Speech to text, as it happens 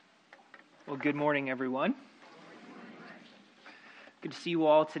Well, good morning, everyone. Good to see you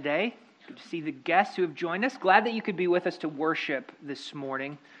all today. Good to see the guests who have joined us. Glad that you could be with us to worship this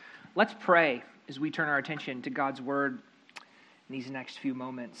morning. Let's pray as we turn our attention to God's Word in these next few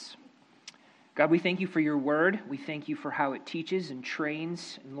moments. God, we thank you for your Word. We thank you for how it teaches and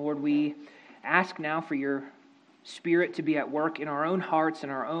trains. And Lord, we ask now for your Spirit to be at work in our own hearts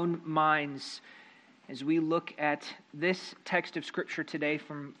and our own minds. As we look at this text of Scripture today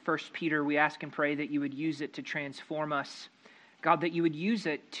from 1 Peter, we ask and pray that you would use it to transform us. God, that you would use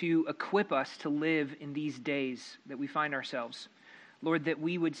it to equip us to live in these days that we find ourselves. Lord, that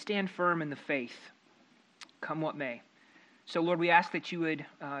we would stand firm in the faith, come what may. So, Lord, we ask that you would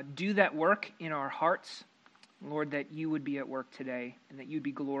do that work in our hearts. Lord, that you would be at work today and that you'd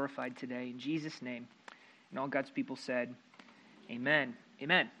be glorified today. In Jesus' name. And all God's people said, amen.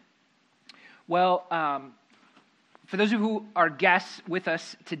 Amen. Well, for those of you who are guests with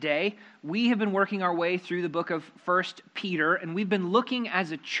us today, we have been working our way through the book of 1 Peter, and we've been looking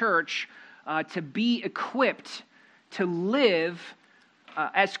as a church to be equipped to live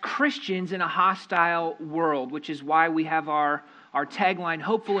as Christians in a hostile world, which is why we have our tagline,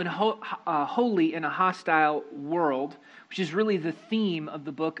 Hopeful and Holy in a Hostile World, which is really the theme of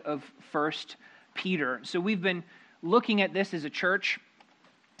the book of 1 Peter. So we've been looking at this as a church,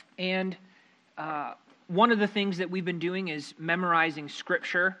 and one of the things that we've been doing is memorizing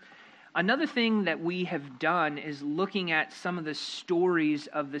Scripture. Another thing that we have done is looking at some of the stories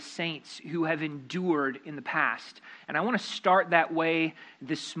of the saints who have endured in the past. And I want to start that way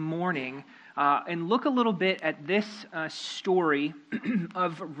this morning and look a little bit at this story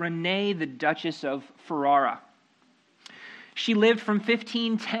of Renee, the Duchess of Ferrara. She lived from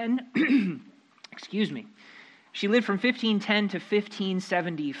 1510, She lived from 1510 to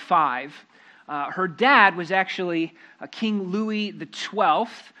 1575. Her dad was actually King Louis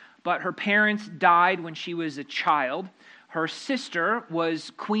XII, but her parents died when she was a child. Her sister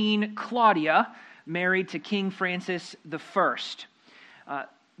was Queen Claudia, married to King Francis I.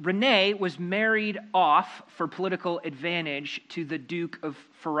 Renee was married off for political advantage to the Duke of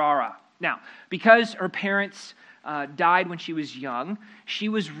Ferrara. Now, because her parents died when she was young, she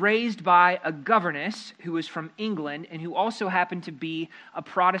was raised by a governess who was from England and who also happened to be a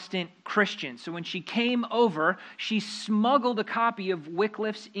Protestant Christian. So when she came over, she smuggled a copy of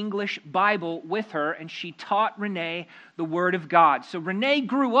Wycliffe's English Bible with her, and she taught Renee the Word of God. So Renee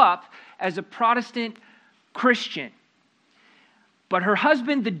grew up as a Protestant Christian. But her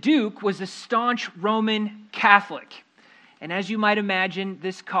husband, the Duke, was a staunch Roman Catholic. And as you might imagine,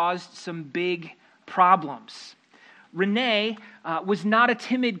 this caused some big problems. Renee was not a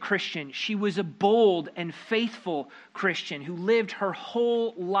timid Christian. She was a bold and faithful Christian who lived her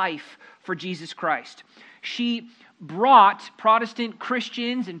whole life for Jesus Christ. She brought Protestant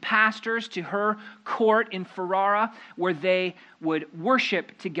Christians and pastors to her court in Ferrara, where they would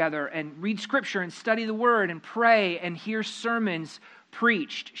worship together and read Scripture and study the Word and pray and hear sermons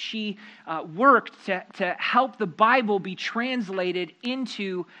preached. She worked to help the Bible be translated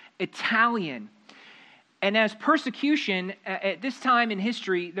into Italian. And as persecution, at this time in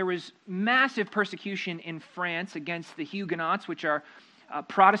history, there was massive persecution in France against the Huguenots, which are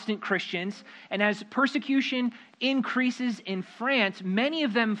Protestant Christians. And as persecution increases in France, many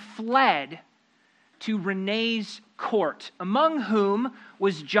of them fled to Renee's court, among whom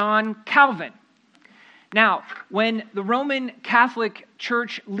was John Calvin. Now, when the Roman Catholic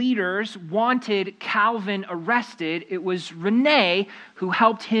Church leaders wanted Calvin arrested, it was Renee who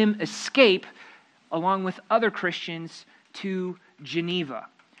helped him escape along with other Christians, to Geneva.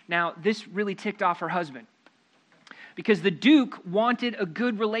 Now, this really ticked off her husband because the Duke wanted a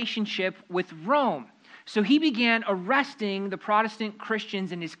good relationship with Rome. So he began arresting the Protestant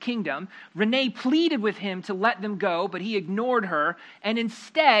Christians in his kingdom. Renee pleaded with him to let them go, but he ignored her, and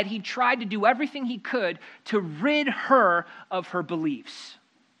instead he tried to do everything he could to rid her of her beliefs.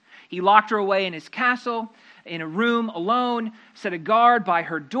 He locked her away in his castle, in a room alone, set a guard by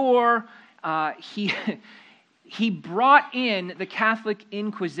her door. He brought in the Catholic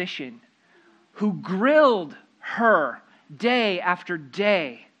Inquisition, who grilled her day after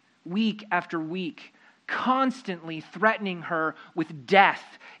day, week after week, constantly threatening her with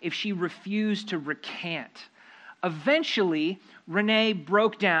death if she refused to recant. Eventually, Renee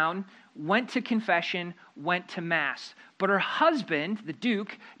broke down, went to confession, went to Mass. But her husband, the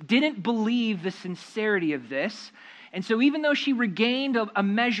Duke, didn't believe the sincerity of this. And so even though she regained a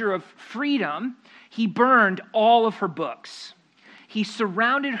measure of freedom, he burned all of her books. he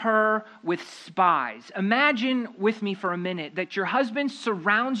surrounded her with spies. Imagine with me for a minute that your husband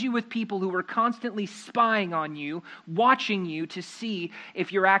surrounds you with people who are constantly spying on you, watching you to see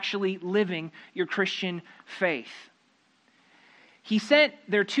if you're actually living your Christian faith. He sent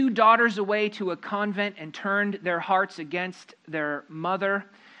their 2 daughters away to a convent and turned their hearts against their mother.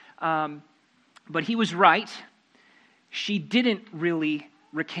 But he was right. She didn't really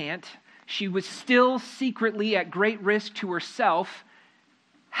recant. She was still secretly at great risk to herself,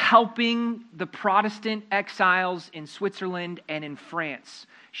 helping the Protestant exiles in Switzerland and in France.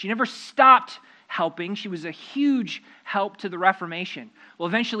 She never stopped helping. She was a huge help to the Reformation. Well,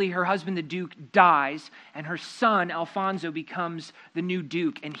 eventually her husband, the Duke, dies, and her son, Alfonso, becomes the new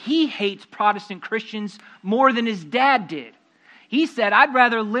Duke. And he hates Protestant Christians more than his dad did. He said, I'd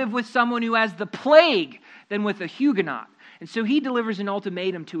rather live with someone who has the plague than with a Huguenot. And so he delivers an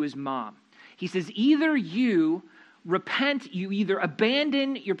ultimatum to his mom. He says, either you repent, you either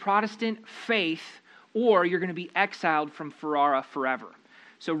abandon your Protestant faith, or you're going to be exiled from Ferrara forever.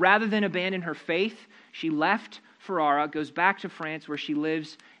 So rather than abandon her faith, she left Ferrara, goes back to France where she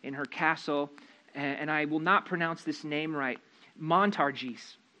lives in her castle, and I will not pronounce this name right,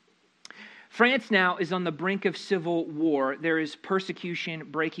 Montargis. France now is on the brink of civil war. There is persecution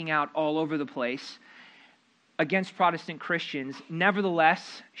breaking out all over the place against Protestant Christians.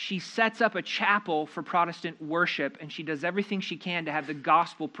 Nevertheless, she sets up a chapel for Protestant worship, and she does everything she can to have the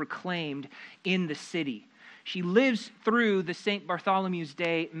gospel proclaimed in the city. She lives through the St. Bartholomew's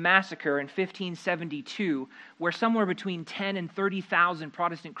Day massacre in 1572, where somewhere between 10 and 30,000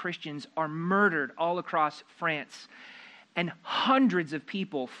 Protestant Christians are murdered all across France. And hundreds of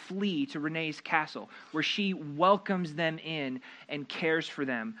people flee to René's castle, where she welcomes them in and cares for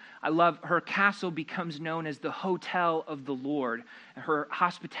them. I love her castle becomes known as the Hotel of the Lord. Her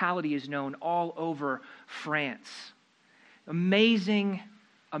hospitality is known all over France. Amazing,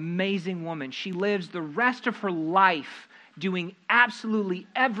 amazing woman. She lives the rest of her life doing absolutely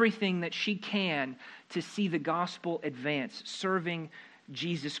everything that she can to see the gospel advance, serving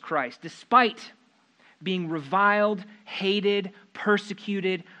Jesus Christ, despite being reviled, hated,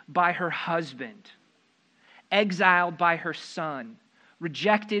 persecuted by her husband, exiled by her son,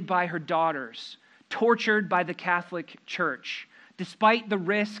 rejected by her daughters, tortured by the Catholic Church, despite the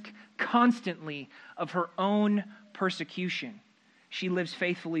risk constantly of her own persecution. She lives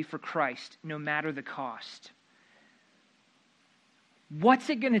faithfully for Christ, no matter the cost. What's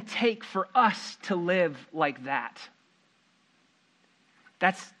it going to take for us to live like that?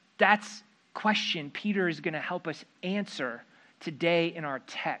 That's question Peter is going to help us answer today in our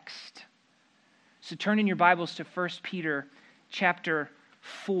text. So turn in your Bibles to 1 Peter chapter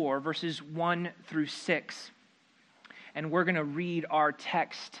 4, verses 1 through 6. And we're going to read our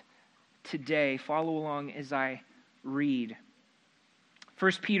text today. Follow along as I read.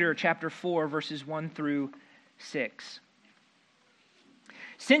 1 Peter chapter 4, verses 1 through 6.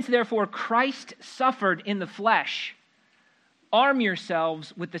 Since therefore Christ suffered in the flesh, arm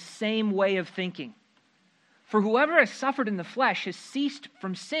yourselves with the same way of thinking. For whoever has suffered in the flesh has ceased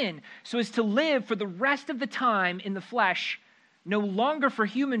from sin, so as to live for the rest of the time in the flesh, no longer for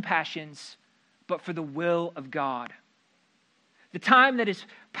human passions, but for the will of God. The time that is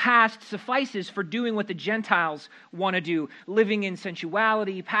past suffices for doing what the Gentiles want to do, living in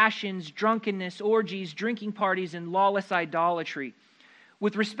sensuality, passions, drunkenness, orgies, drinking parties, and lawless idolatry.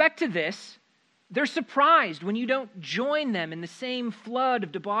 With respect to this, they're surprised when you don't join them in the same flood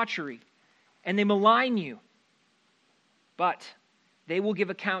of debauchery, and they malign you. But they will give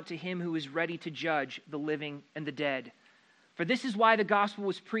account to him who is ready to judge the living and the dead. For this is why the gospel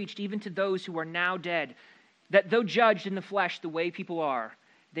was preached even to those who are now dead, that though judged in the flesh the way people are,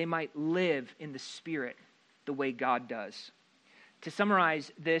 they might live in the spirit the way God does. To summarize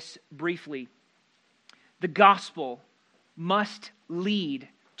this briefly, the gospel must lead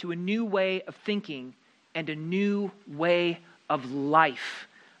to a new way of thinking and a new way of life,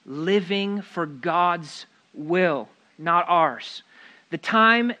 living for God's will, not ours. The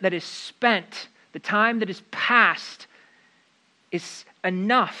time that is spent, the time that is past, is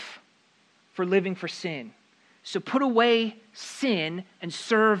enough for living for sin. So put away sin and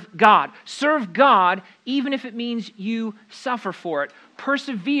serve God. Serve God even if it means you suffer for it.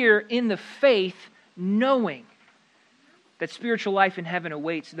 Persevere in the faith, knowing that spiritual life in heaven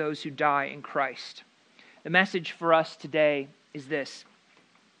awaits those who die in Christ. The message for us today is this: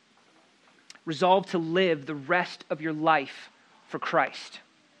 resolve to live the rest of your life for Christ.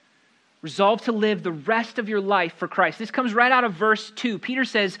 Resolve to live the rest of your life for Christ. This comes right out of verse 2. Peter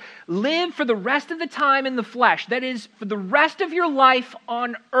says, live for the rest of the time in the flesh. That is, for the rest of your life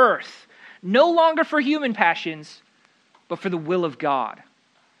on earth. No longer for human passions, but for the will of God.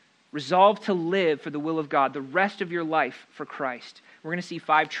 Resolve to live for the will of God the rest of your life for Christ. We're going to see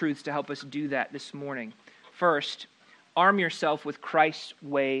 5 truths to help us do that this morning. First, arm yourself with Christ's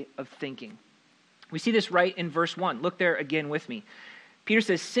way of thinking. We see this right in verse 1. Look there again with me. Peter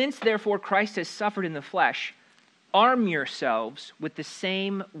says, "Since therefore Christ has suffered in the flesh, arm yourselves with the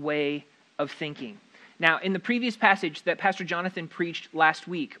same way of thinking." Now, in the previous passage that Pastor Jonathan preached last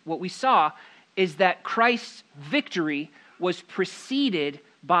week, what we saw is that Christ's victory was preceded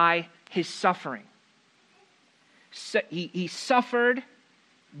by his suffering. So he suffered,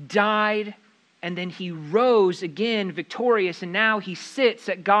 died, and then he rose again victorious, and now he sits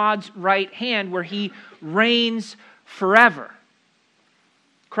at God's right hand where he reigns forever.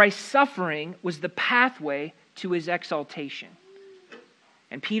 Christ's suffering was the pathway to his exaltation.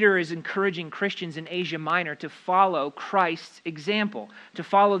 And Peter is encouraging Christians in Asia Minor to follow Christ's example, to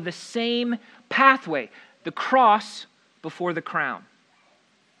follow the same pathway, the cross before the crown.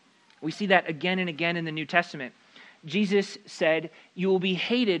 We see that again and again in the New Testament. Jesus said, "You will be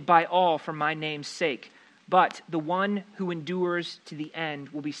hated by all for my name's sake, but the one who endures to the end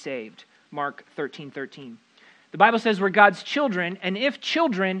will be saved." Mark 13:13. The Bible says we're God's children, and if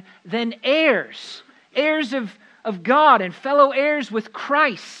children, then heirs. Heirs of God and fellow heirs with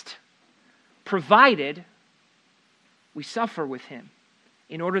Christ, provided we suffer with him,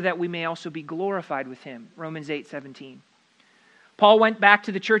 in order that we may also be glorified with him. Romans 8:17. Paul went back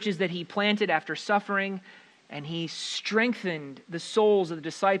to the churches that he planted after suffering, and he strengthened the souls of the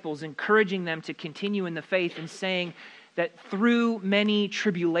disciples, encouraging them to continue in the faith and saying that through many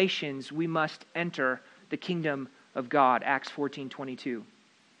tribulations we must enter the kingdom of God. Acts 14:22.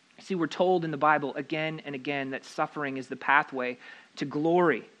 See, we're told in the Bible again and again that suffering is the pathway to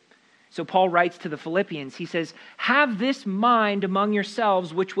glory. So Paul writes to the Philippians, he says, "Have this mind among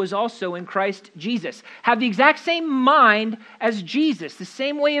yourselves, which was also in Christ Jesus." Have the exact same mind as Jesus, the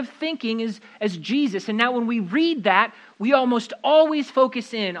same way of thinking as Jesus. And now when we read that, we almost always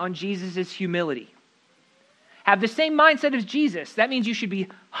focus in on Jesus' humility. Have the same mindset as Jesus. That means you should be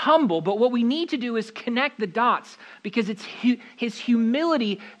humble, but what we need to do is connect the dots, because it's his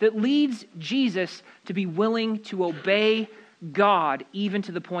humility that leads Jesus to be willing to obey God, even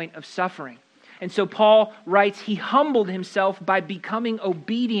to the point of suffering. And so Paul writes, he humbled himself by becoming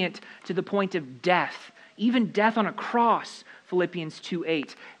obedient to the point of death, even death on a cross, Philippians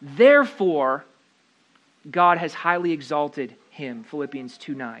 2:8. Therefore, God has highly exalted him, Philippians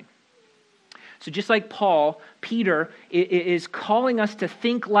 2:9. So just like Paul, Peter is calling us to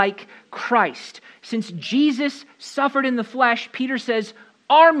think like Christ. Since Jesus suffered in the flesh, Peter says,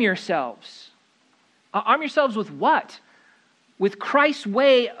 arm yourselves. Arm yourselves with what? With Christ's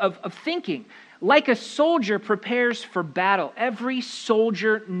way of thinking. Like a soldier prepares for battle, every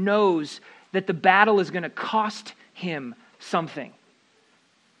soldier knows that the battle is going to cost him something.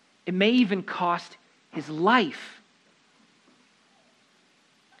 It may even cost his life.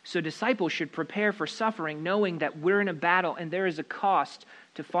 So disciples should prepare for suffering, knowing that we're in a battle and there is a cost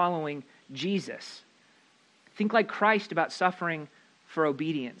to following Jesus. Think like Christ about suffering for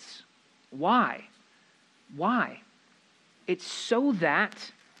obedience. Why? Why? It's so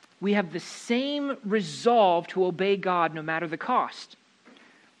that we have the same resolve to obey God no matter the cost.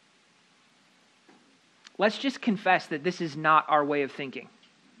 Let's just confess that this is not our way of thinking.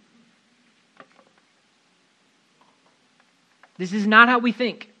 This is not how we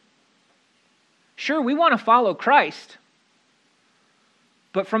think. Sure, we want to follow Christ,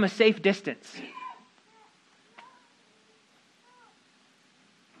 but from a safe distance.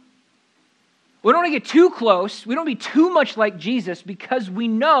 We don't want to get too close. We don't be too much like Jesus, because we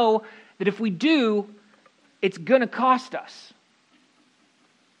know that if we do, it's going to cost us.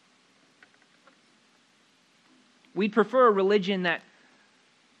 We'd prefer a religion that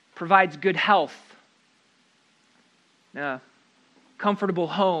provides good health, a comfortable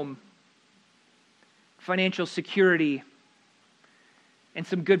home, financial security, and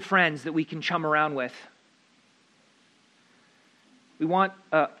some good friends that we can chum around with. We want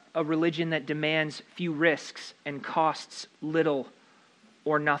a religion that demands few risks and costs little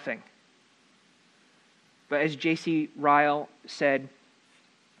or nothing. But as J.C. Ryle said,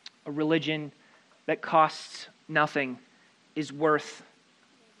 a religion that costs nothing is worth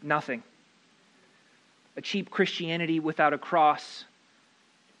nothing. A cheap Christianity without a cross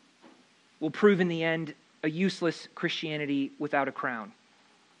will prove in the end a useless Christianity without a crown.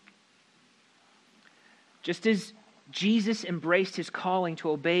 Just as Jesus embraced his calling to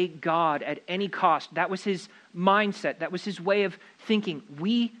obey God at any cost, that was his mindset, that was his way of thinking.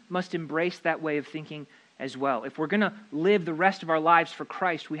 We must embrace that way of thinking as well. If we're going to live the rest of our lives for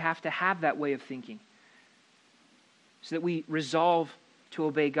Christ, we have to have that way of thinking. so that we resolve to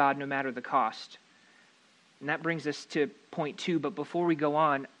obey God no matter the cost. And that brings us to point 2, but before we go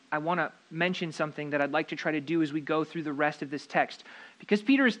on, I want to mention something that I'd like to try to do as we go through the rest of this text. Because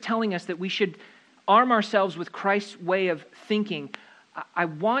Peter is telling us that we should arm ourselves with Christ's way of thinking, I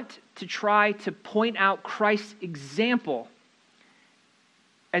want to try to point out Christ's example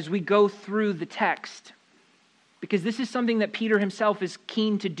as we go through the text. Because this is something that Peter himself is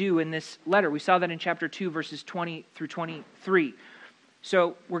keen to do in this letter. We saw that in chapter 2, verses 20 through 23.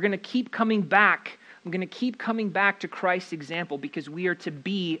 So we're going to keep coming back. I'm going to keep coming back to Christ's example because we are to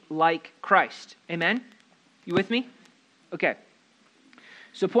be like Christ. Amen? You with me? Okay.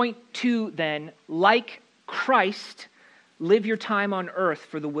 So point 2 then, like Christ, live your time on earth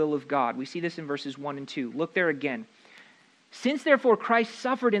for the will of God. We see this in verses 1 and 2. Look there again. Since therefore Christ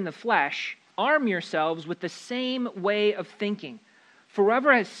suffered in the flesh, arm yourselves with the same way of thinking. For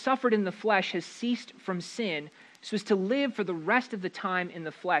whoever has suffered in the flesh has ceased from sin, so as to live for the rest of the time in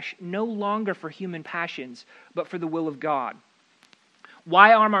the flesh, no longer for human passions, but for the will of God.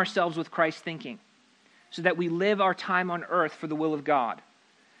 Why arm ourselves with Christ's thinking? So that we live our time on earth for the will of God.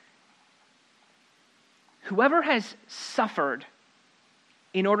 Whoever has suffered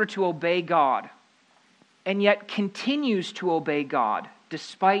in order to obey God, and yet continues to obey God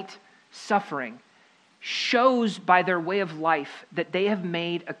despite suffering, shows by their way of life that they have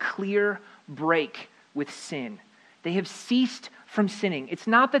made a clear break with sin. They have ceased from sinning. It's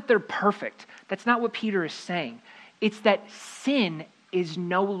not that they're perfect. That's not what Peter is saying. It's that sin is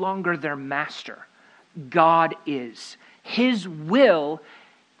no longer their master. God is. His will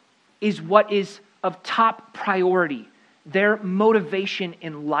is what is of top priority, their motivation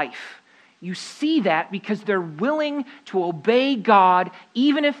in life. You see that because they're willing to obey God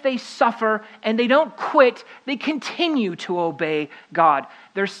even if they suffer, and they don't quit, they continue to obey God.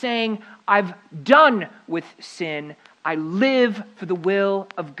 They're saying, I've done with sin. I live for the will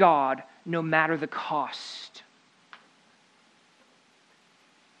of God no matter the cost.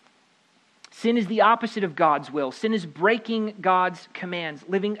 Sin is the opposite of God's will. Sin is breaking God's commands,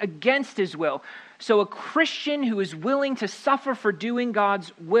 living against His will. So a Christian who is willing to suffer for doing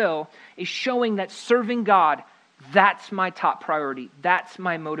God's will is showing that serving God, that's my top priority. That's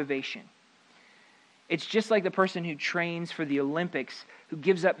my motivation. It's just like the person who trains for the Olympics, who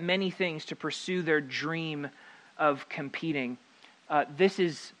gives up many things to pursue their dream of competing. This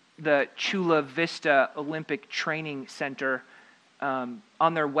is the Chula Vista Olympic Training Center.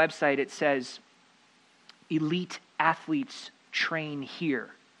 On their website, it says, elite athletes train here,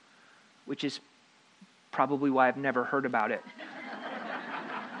 which is probably why I've never heard about it.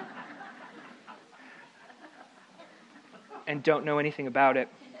 And don't know anything about it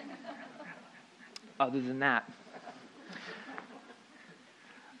other than that.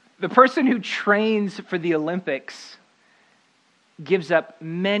 The person who trains for the Olympics gives up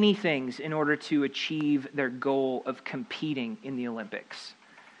many things in order to achieve their goal of competing in the Olympics.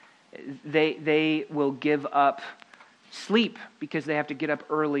 They will give up sleep because they have to get up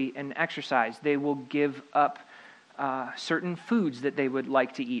early and exercise. They will give up certain foods that they would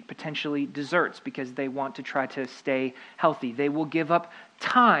like to eat, potentially desserts, because they want to try to stay healthy. They will give up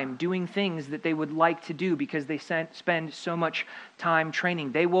time doing things that they would like to do because they spend so much time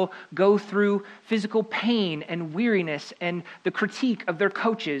training. They will go through physical pain and weariness and the critique of their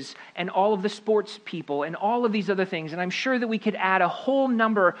coaches and all of the sports people and all of these other things. And I'm sure that we could add a whole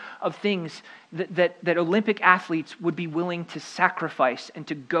number of things that Olympic athletes would be willing to sacrifice and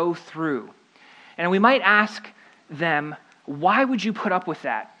to go through. And we might ask them, why would you put up with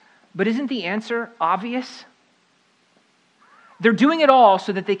that? But isn't the answer obvious? They're doing it all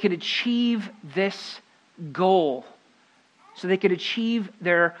so that they could achieve this goal, so they could achieve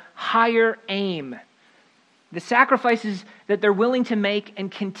their higher aim. The sacrifices that they're willing to make and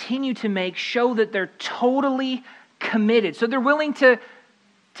continue to make show that they're totally committed. So they're willing to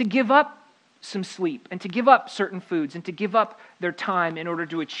give up some sleep and to give up certain foods and to give up their time in order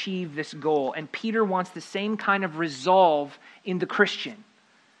to achieve this goal. And Peter wants the same kind of resolve in the Christian,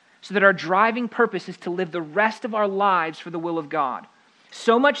 so that our driving purpose is to live the rest of our lives for the will of God.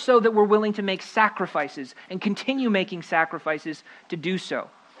 So much so that we're willing to make sacrifices and continue making sacrifices to do so.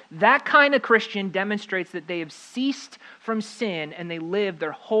 That kind of Christian demonstrates that they have ceased from sin and they live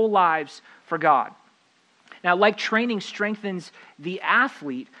their whole lives for God. Now, like training strengthens the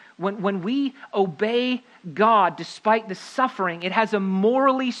athlete, when we obey God despite the suffering, it has a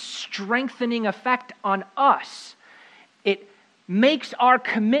morally strengthening effect on us. It makes our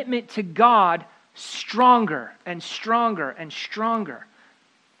commitment to God stronger and stronger and stronger.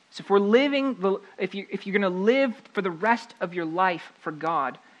 So if you're going to live for the rest of your life for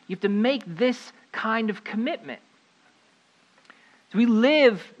God, you have to make this kind of commitment. So we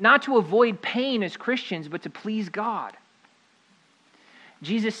live not to avoid pain as Christians, but to please God.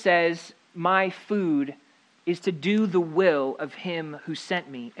 Jesus says, "My food is to do the will of him who sent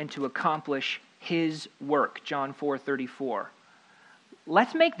me and to accomplish his work." John 4:34.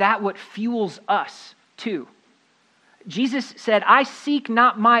 Let's make that what fuels us too. Jesus said, "I seek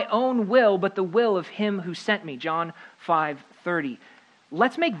not my own will, but the will of him who sent me." John 5:30.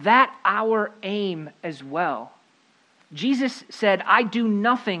 Let's make that our aim as well. Jesus said, "I do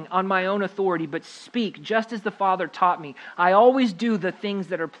nothing on my own authority, but speak just as the Father taught me. I always do the things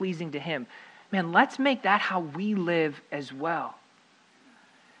that are pleasing to him." Man, let's make that how we live as well.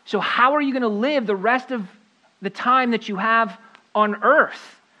 So how are you going to live the rest of the time that you have on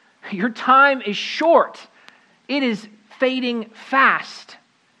earth? Your time is short. It is fading fast.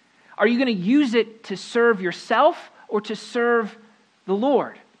 Are you going to use it to serve yourself or to serve the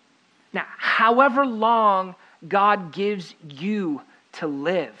Lord? Now, however long God gives you to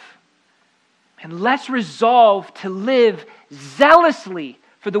live, and let's resolve to live zealously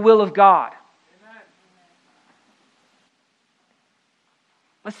for the will of God.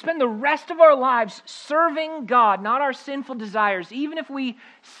 Let's spend the rest of our lives serving God, not our sinful desires, even if we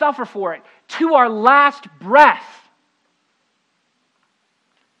suffer for it, to our last breath.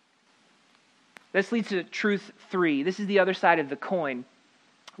 This leads to truth 3. This is the other side of the coin.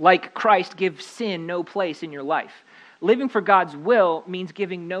 Like Christ, give sin no place in your life. Living for God's will means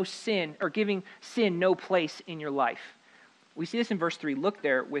giving sin no place in your life. We see this in verse 3. Look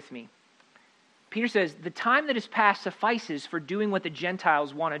there with me. Peter says, "The time that is past suffices for doing what the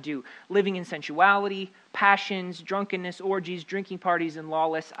Gentiles want to do, living in sensuality, passions, drunkenness, orgies, drinking parties, and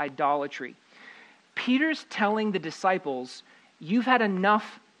lawless idolatry." Peter's telling the disciples, you've had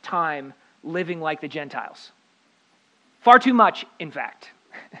enough time living like the Gentiles. Far too much, in fact.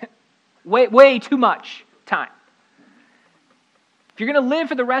 way too much time. If you're going to live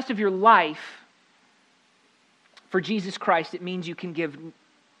for the rest of your life for Jesus Christ, it means you can give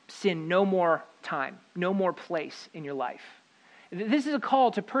sin no more time, no more place in your life. This is a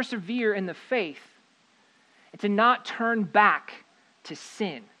call to persevere in the faith and to not turn back to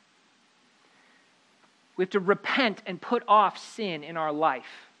sin. We have to repent and put off sin in our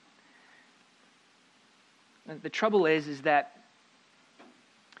life. And the trouble is that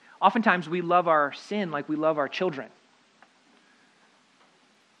oftentimes we love our sin like we love our children.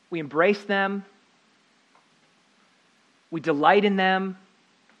 We embrace them. We delight in them.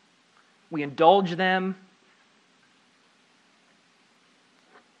 We indulge them.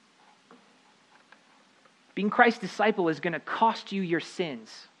 Being Christ's disciple is going to cost you your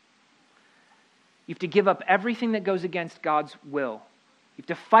sins. You have to give up everything that goes against God's will. You have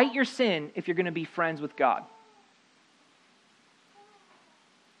to fight your sin if you're going to be friends with God.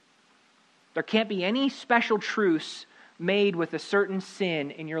 There can't be any special truce made with a certain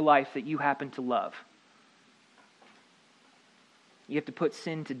sin in your life that you happen to love. You have to put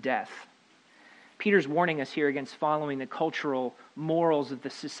sin to death. Peter's warning us here against following the cultural morals of the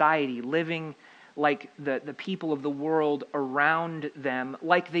society, living like the people of the world around them,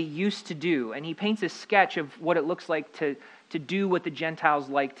 like they used to do. And he paints a sketch of what it looks like to do what the Gentiles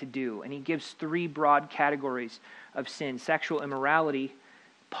like to do. And he gives 3 broad categories of sin: sexual immorality,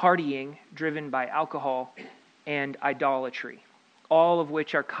 partying driven by alcohol, and idolatry, all of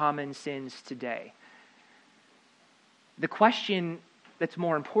which are common sins today. The question that's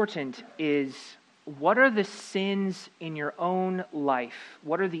more important is, what are the sins in your own life?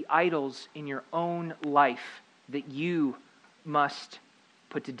 What are the idols in your own life that you must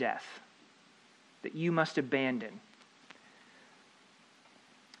put to death, that you must abandon?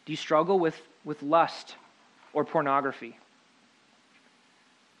 Do you struggle with lust or pornography?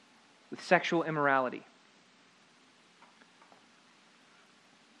 With sexual immorality?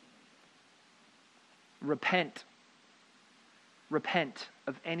 Repent. Repent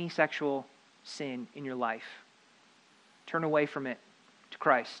of any sexual sin in your life. Turn away from it to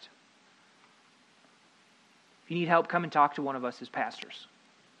Christ. If you need help, come and talk to one of us as pastors.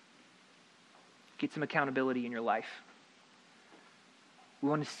 Get some accountability in your life. We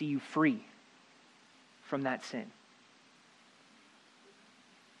want to see you free from that sin.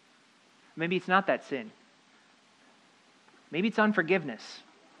 Maybe it's not that sin. Maybe it's unforgiveness.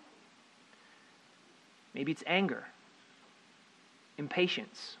 Maybe it's anger,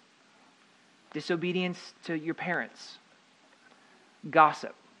 impatience, disobedience to your parents,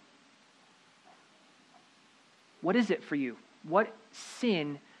 gossip. What is it for you? What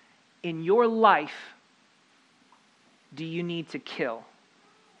sin in your life do you need to kill?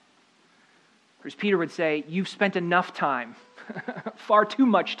 Or as Peter would say, you've spent enough time, far too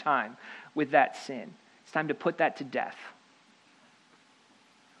much time with that sin. It's time to put that to death.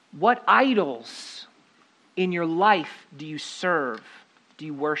 What idols in your life do you serve? Do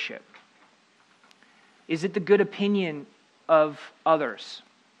you worship? Is it the good opinion of others?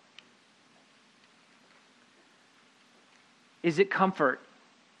 Is it comfort?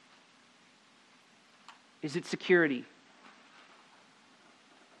 Is it security?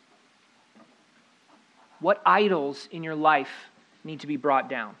 What idols in your life need to be brought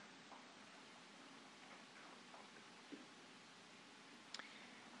down?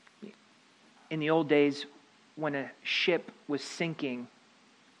 In the old days, when a ship was sinking,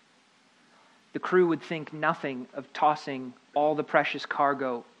 the crew would think nothing of tossing all the precious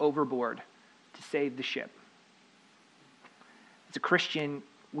cargo overboard to save the ship. As a Christian,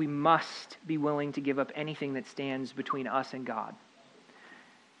 we must be willing to give up anything that stands between us and God.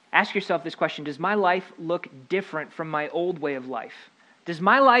 Ask yourself this question: does my life look different from my old way of life? Does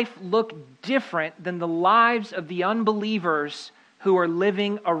my life look different than the lives of the unbelievers who are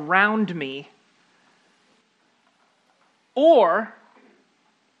living around me? Or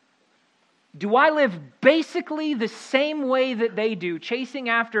do I live basically the same way that they do, chasing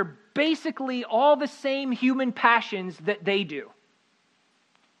after basically all the same human passions that they do?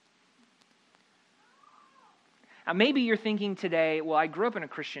 Now, maybe you're thinking today, well, I grew up in a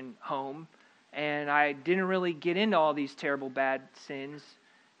Christian home, and I didn't really get into all these terrible bad sins.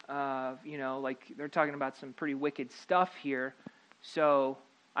 Like they're talking about some pretty wicked stuff here. So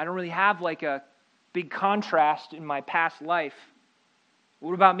I don't really have like a big contrast in my past life.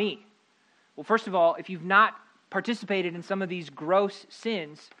 What about me? Well, first of all, if you've not participated in some of these gross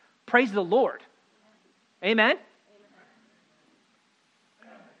sins, praise the Lord. Amen?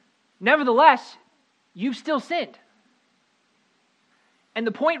 Nevertheless, you've still sinned. And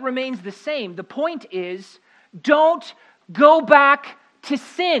the point remains the same. The point is, don't go back to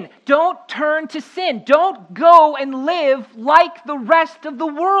sin. Don't turn to sin. Don't go and live like the rest of the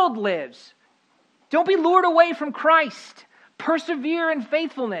world lives. Don't be lured away from Christ. Persevere in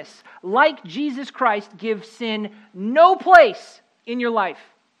faithfulness. Like Jesus Christ, give sin no place in your life.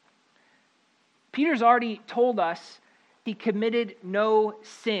 Peter's already told us he committed no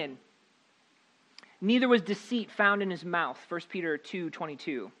sin. Neither was deceit found in his mouth, 1 Peter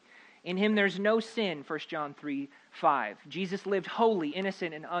 2:22. In him there's no sin, 1 John 3:5. Jesus lived holy,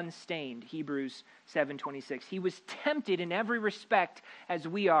 innocent, and unstained, Hebrews 7:26. He was tempted in every respect as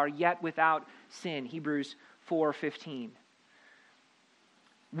we are, yet without sin, Hebrews 4:15.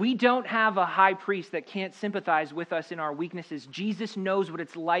 We don't have a high priest that can't sympathize with us in our weaknesses. Jesus knows what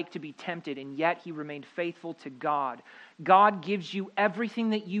it's like to be tempted, and yet he remained faithful to God. God gives you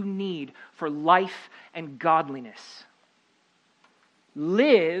everything that you need for life and godliness.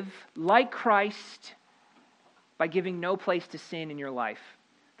 Live like Christ by giving no place to sin in your life.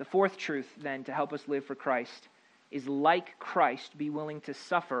 The fourth truth, then, to help us live for Christ is, like Christ, be willing to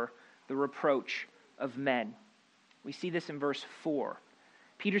suffer the reproach of men. We see this in verse 4.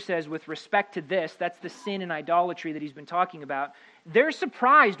 Peter says, with respect to this, that's the sin and idolatry that he's been talking about, they're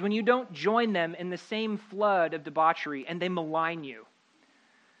surprised when you don't join them in the same flood of debauchery, and they malign you.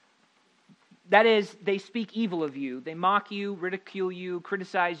 That is, they speak evil of you. They mock you, ridicule you,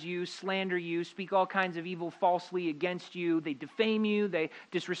 criticize you, slander you, speak all kinds of evil falsely against you. They defame you, they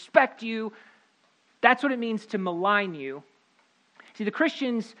disrespect you. That's what it means to malign you. See, the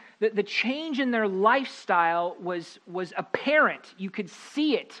Christians, the change in their lifestyle was apparent. You could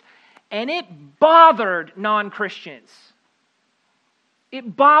see it. And it bothered non-Christians.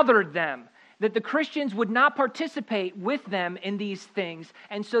 It bothered them that the Christians would not participate with them in these things.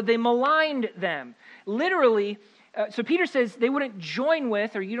 And so they maligned them. Literally, so Peter says they wouldn't join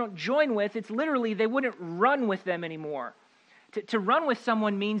with, or you don't join with. It's literally they wouldn't run with them anymore. To run with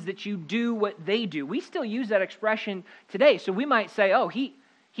someone means that you do what they do. We still use that expression today. So we might say, oh, he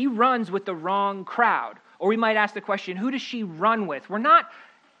runs with the wrong crowd. Or we might ask the question, who does she run with? We're not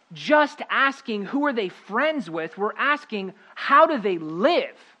just asking who are they friends with. We're asking, how do they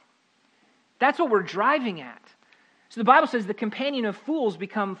live? That's what we're driving at. So the Bible says the companion of fools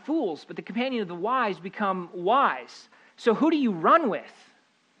become fools, but the companion of the wise become wise. So who do you run with?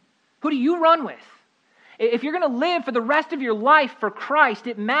 Who do you run with? If you're going to live for the rest of your life for Christ,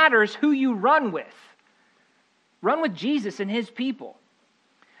 it matters who you run with. Run with Jesus and his people.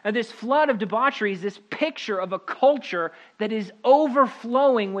 Now, this flood of debauchery is this picture of a culture that is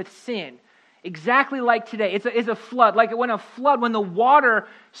overflowing with sin. Exactly like today. It's a flood. Like when the water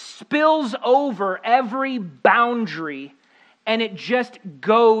spills over every boundary and it just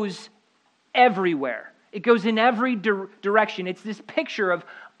goes everywhere. It goes in every direction. It's this picture of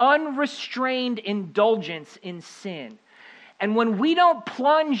unrestrained indulgence in sin. And when we don't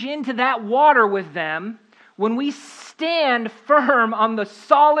plunge into that water with them, when we stand firm on the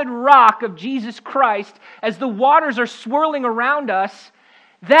solid rock of Jesus Christ as the waters are swirling around us,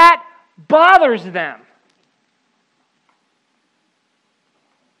 that bothers them.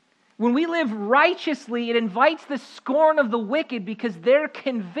 When we live righteously, it invites the scorn of the wicked because they're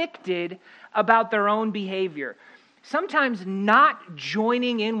convicted about their own behavior. Sometimes not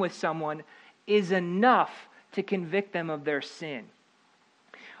joining in with someone is enough to convict them of their sin.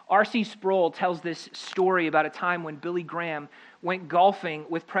 R.C. Sproul tells this story about a time when Billy Graham went golfing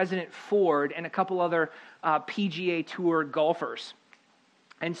with President Ford and a couple other PGA Tour golfers.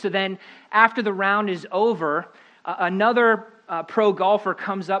 And so then after the round is over, another pro golfer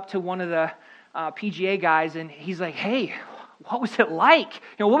comes up to one of the PGA guys and he's like, "Hey, what was it like?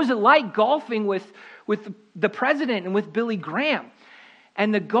 What was it like golfing with the president and with Billy Graham?"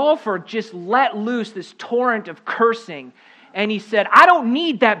 And the golfer just let loose this torrent of cursing. And he said, "I don't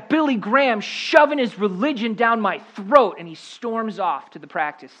need that Billy Graham shoving his religion down my throat." And he storms off to the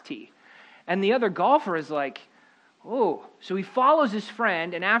practice tee. And the other golfer is like, "Oh." So he follows his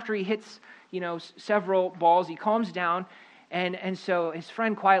friend, and after he hits, several balls, he calms down. And so his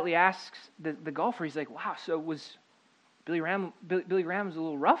friend quietly asks the golfer, he's like, "Wow, so was Billy Graham was a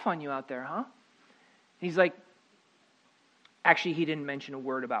little rough on you out there, huh?" And he's like, "Actually, he didn't mention a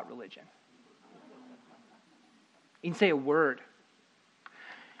word about religion. He didn't say a word."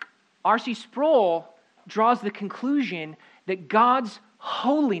 R.C. Sproul draws the conclusion that God's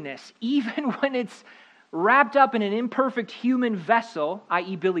holiness, even when it's wrapped up in an imperfect human vessel,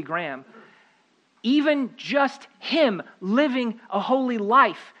 i.e. Billy Graham, even just him living a holy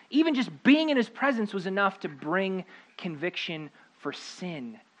life, even just being in his presence was enough to bring conviction for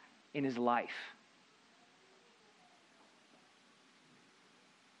sin in his life.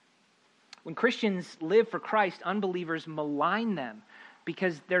 When Christians live for Christ, unbelievers malign them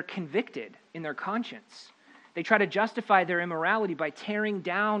because they're convicted in their conscience. They try to justify their immorality by tearing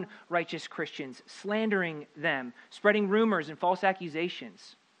down righteous Christians, slandering them, spreading rumors and false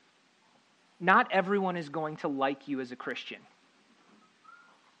accusations. Not everyone is going to like you as a Christian.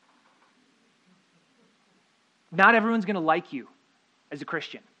 Not everyone's going to like you as a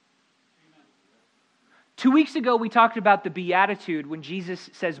Christian. 2 weeks ago, we talked about the Beatitude when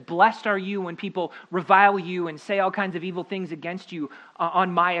Jesus says, "Blessed are you when people revile you and say all kinds of evil things against you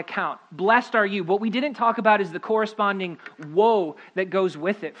on my account." Blessed are you. What we didn't talk about is the corresponding woe that goes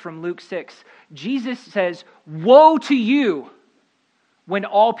with it from Luke 6. Jesus says, "Woe to you when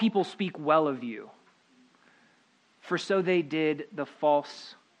all people speak well of you, for so they did the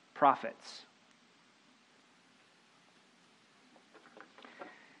false prophets."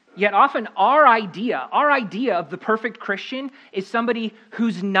 Yet often our idea of the perfect Christian is somebody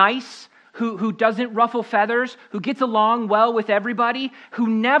who's nice, who doesn't ruffle feathers, who gets along well with everybody, who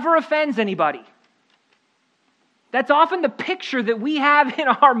never offends anybody. That's often the picture that we have in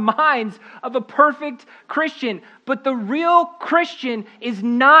our minds of a perfect Christian. But the real Christian is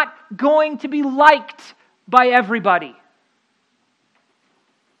not going to be liked by everybody.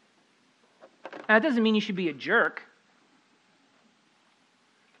 Now, that doesn't mean you should be a jerk.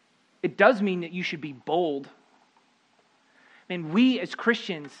 It does mean that you should be bold. And we as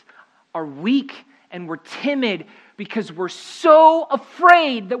Christians are weak and we're timid because we're so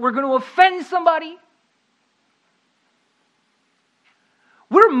afraid that we're going to offend somebody.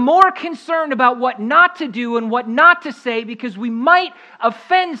 We're more concerned about what not to do and what not to say because we might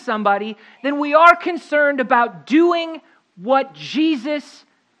offend somebody than we are concerned about doing what Jesus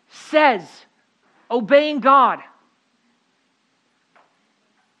says, obeying God.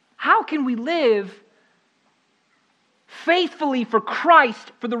 How can we live faithfully for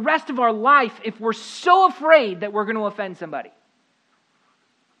Christ for the rest of our life if we're so afraid that we're going to offend somebody?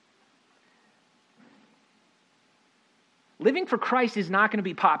 Living for Christ is not going to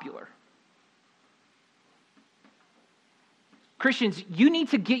be popular. Christians, you need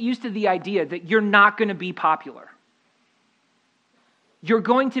to get used to the idea that you're not going to be popular. You're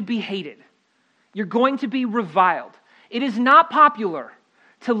going to be hated. You're going to be reviled. It is not popular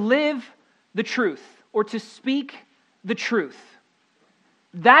to live the truth or to speak the truth.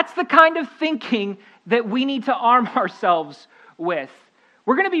 That's the kind of thinking that we need to arm ourselves with.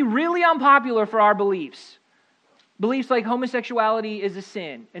 We're going to be really unpopular for our beliefs. Beliefs like homosexuality is a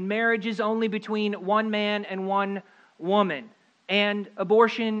sin, and marriage is only between one man and one woman, and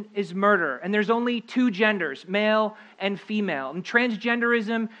abortion is murder, and there's only two genders, male and female, and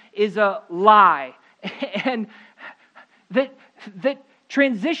transgenderism is a lie, and that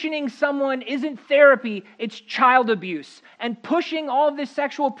Transitioning someone isn't therapy, it's child abuse. And pushing all of this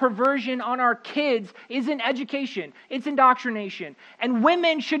sexual perversion on our kids isn't education, it's indoctrination. And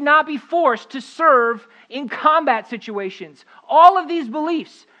women should not be forced to serve in combat situations. All of these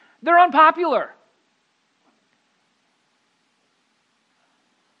beliefs, they're unpopular.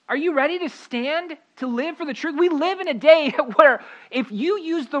 Are you ready to stand to live for the truth? We live in a day where if you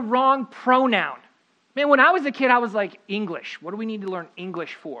use the wrong pronoun, man, when I was a kid, I was like, English. What do we need to learn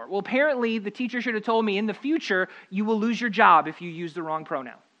English for? Well, apparently, the teacher should have told me in the future, you will lose your job if you use the wrong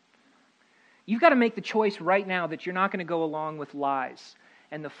pronoun. You've got to make the choice right now that you're not going to go along with lies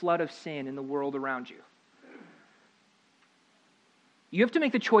and the flood of sin in the world around you. You have to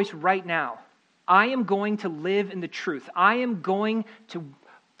make the choice right now. I am going to live in the truth. I am going to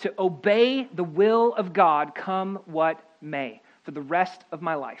obey the will of God, come what may, for the rest of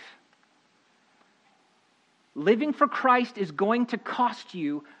my life. Living for Christ is going to cost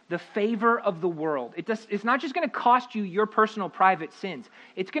you the favor of the world. It's not just going to cost you your personal private sins.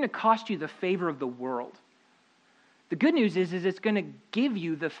 It's going to cost you the favor of the world. The good news is it's going to give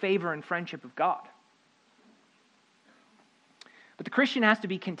you the favor and friendship of God. But the Christian has to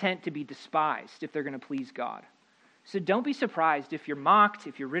be content to be despised if they're going to please God. So don't be surprised if you're mocked,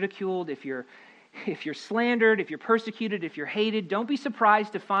 if you're ridiculed, if you're slandered, if you're persecuted, if you're hated. Don't be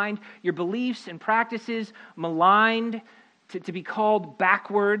surprised to find your beliefs and practices maligned, to be called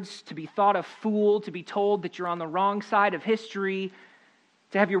backwards, to be thought a fool, to be told that you're on the wrong side of history,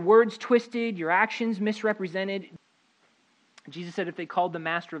 to have your words twisted, your actions misrepresented. Jesus said if they called the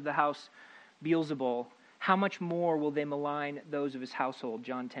master of the house Beelzebul, how much more will they malign those of his household?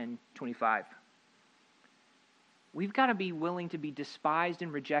 John 10:25. We've got to be willing to be despised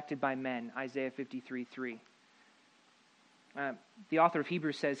and rejected by men, Isaiah 53:3. The author of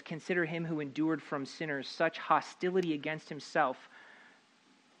Hebrews says, consider him who endured from sinners such hostility against himself,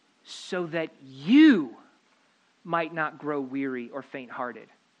 so that you might not grow weary or faint-hearted,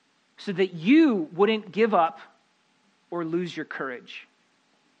 so that you wouldn't give up or lose your courage.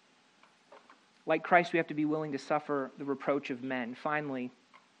 Like Christ, we have to be willing to suffer the reproach of men. Finally,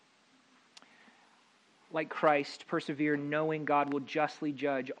 like Christ, persevere knowing God will justly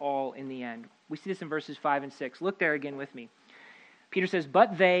judge all in the end. We see this in verses 5 and 6. Look there again with me. Peter says,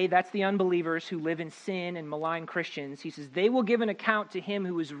 but they, that's the unbelievers who live in sin and malign Christians, he says, they will give an account to him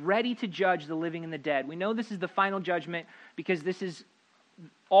who is ready to judge the living and the dead. We know this is the final judgment because this is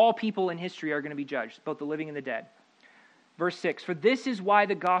all people in history are going to be judged, both the living and the dead. Verse 6, for this is why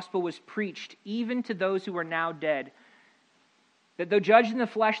the gospel was preached even to those who are now dead, that though judged in the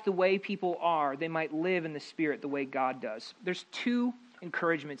flesh the way people are, they might live in the spirit the way God does. There's two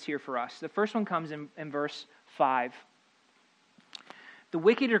encouragements here for us. The first one comes in verse 5. The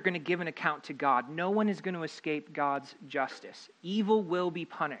wicked are going to give an account to God. No one is going to escape God's justice. Evil will be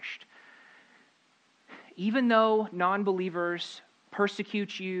punished. Even though non-believers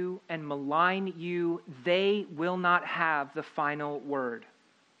persecute you and malign you, they will not have the final word.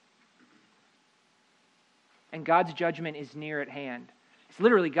 And God's judgment is near at hand. It's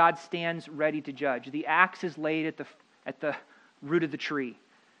literally God stands ready to judge. The axe is laid at the root of the tree.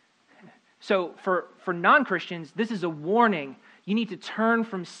 So for non-Christians, this is a warning. You need to turn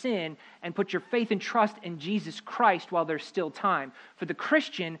from sin and put your faith and trust in Jesus Christ while there's still time. For the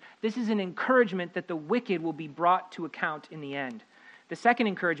Christian, this is an encouragement that the wicked will be brought to account in the end. The second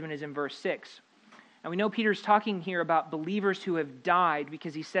encouragement is in verse 6. And we know Peter's talking here about believers who have died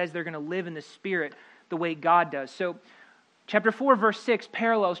because he says they're going to live in the Spirit the way God does. So chapter 4, verse 6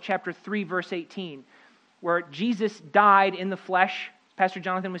 parallels chapter 3, verse 18, where Jesus died in the flesh. Pastor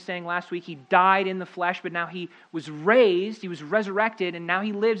Jonathan was saying last week, he died in the flesh, but now he was raised, he was resurrected, and now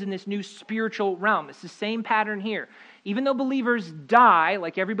he lives in this new spiritual realm. It's the same pattern here. Even though believers die,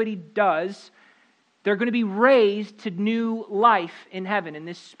 like everybody does, they're going to be raised to new life in heaven, in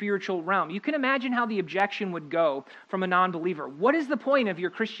this spiritual realm. You can imagine how the objection would go from a non-believer. What is the point of your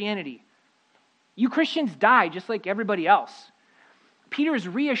Christianity? You Christians die just like everybody else. Peter is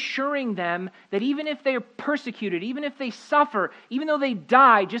reassuring them that even if they're persecuted, even if they suffer, even though they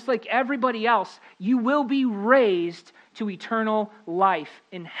die just like everybody else, you will be raised to eternal life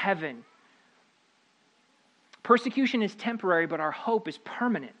in heaven. Persecution is temporary, but our hope is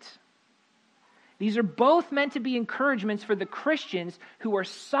permanent. These are both meant to be encouragements for the Christians who are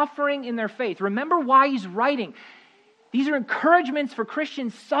suffering in their faith. Remember why he's writing. These are encouragements for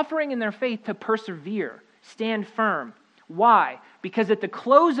Christians suffering in their faith to persevere, stand firm. Why? Because at the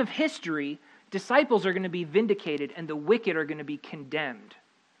close of history, disciples are going to be vindicated and the wicked are going to be condemned.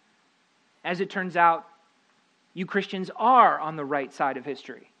 As it turns out, you Christians are on the right side of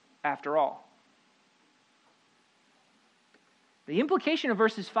history, after all. The implication of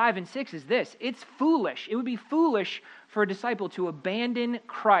verses 5 and 6 is this: it's foolish. It would be foolish for a disciple to abandon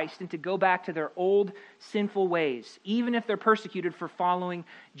Christ and to go back to their old sinful ways, even if they're persecuted for following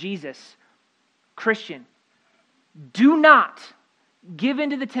Jesus. Christian, do not give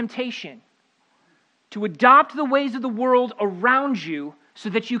in to the temptation to adopt the ways of the world around you so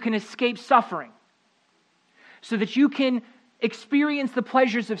that you can escape suffering, so that you can experience the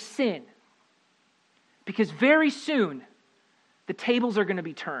pleasures of sin. Because very soon, the tables are going to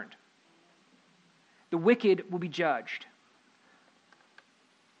be turned. The wicked will be judged.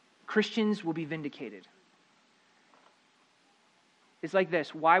 Christians will be vindicated. It's like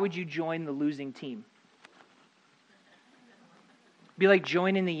this: why would you join the losing team? It'd be like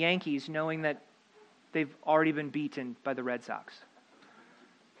joining the Yankees knowing that they've already been beaten by the Red Sox.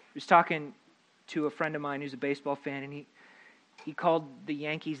 I was talking to a friend of mine who's a baseball fan, and he called the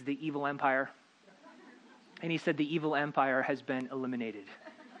Yankees the evil empire. And he said the evil empire has been eliminated.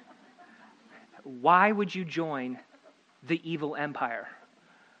 Why would you join the evil empire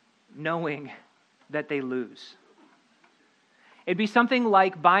knowing that they lose? It'd be something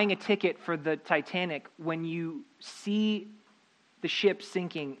like buying a ticket for the Titanic when you see the ship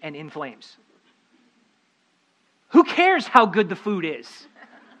sinking and in flames. Who cares how good the food is,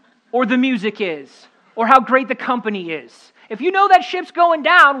 or the music is, or how great the company is? If you know that ship's going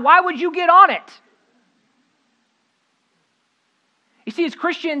down, why would you get on it? You see, as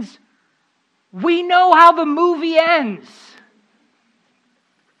Christians, we know how the movie ends.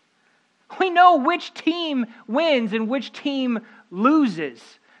 We know which team wins and which team loses.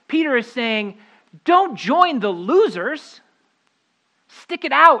 Peter is saying, don't join the losers. Stick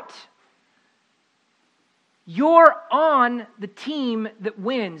it out. You're on the team that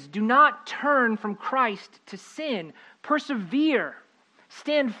wins. Do not turn from Christ to sin. Persevere.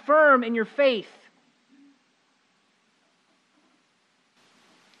 Stand firm in your faith.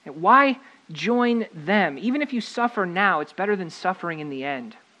 And why join them? Even if you suffer now, it's better than suffering in the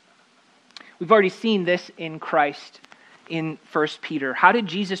end. We've already seen this in Christ in 1 Peter. How did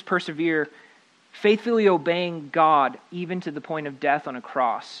Jesus persevere, faithfully obeying God, even to the point of death on a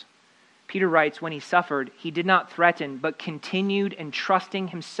cross? Peter writes, when he suffered, he did not threaten, but continued entrusting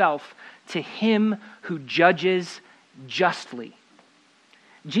himself to him who judges justly.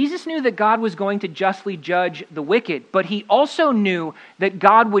 Jesus knew that God was going to justly judge the wicked, but he also knew that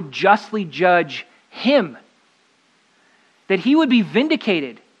God would justly judge him, that he would be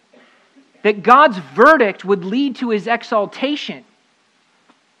vindicated, that God's verdict would lead to his exaltation.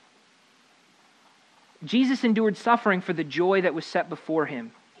 Jesus endured suffering for the joy that was set before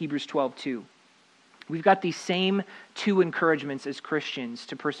him, Hebrews 12:2. We've got these same two encouragements as Christians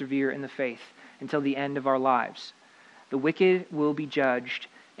to persevere in the faith until the end of our lives. The wicked will be judged,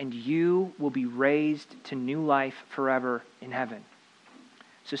 and you will be raised to new life forever in heaven.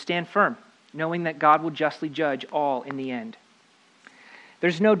 So stand firm, knowing that God will justly judge all in the end.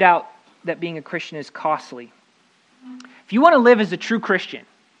 There's no doubt that being a Christian is costly. If you want to live as a true Christian,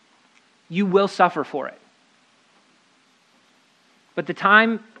 you will suffer for it. But the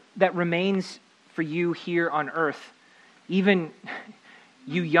time that remains for you here on earth, even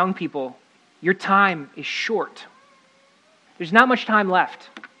you young people, your time is short. There's not much time left.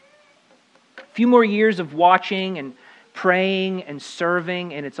 A few more years of watching and praying and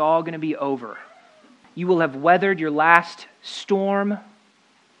serving, and it's all going to be over. You will have weathered your last storm.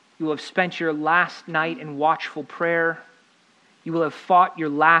 You will have spent your last night in watchful prayer. You will have fought your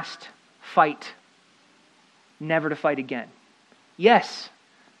last fight, never to fight again. Yes,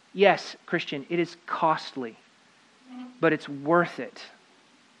 Christian, it is costly, but it's worth it.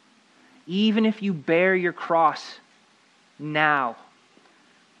 Even if you bear your cross now,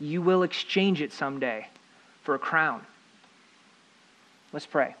 you will exchange it someday for a crown. Let's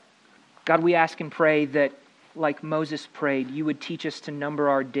pray. God, we ask and pray that, like Moses prayed, you would teach us to number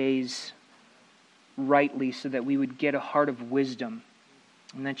our days rightly so that we would get a heart of wisdom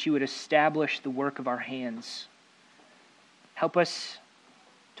and that you would establish the work of our hands. Help us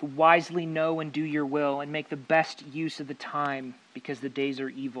to wisely know and do your will and make the best use of the time because the days are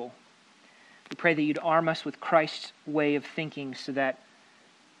evil. We pray that you'd arm us with Christ's way of thinking so that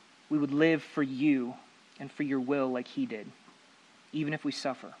we would live for you and for your will like he did, even if we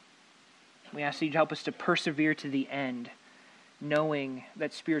suffer. We ask that you'd help us to persevere to the end, knowing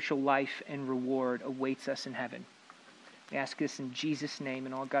that spiritual life and reward awaits us in heaven. We ask this in Jesus' name,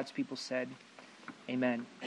 and all God's people said, amen.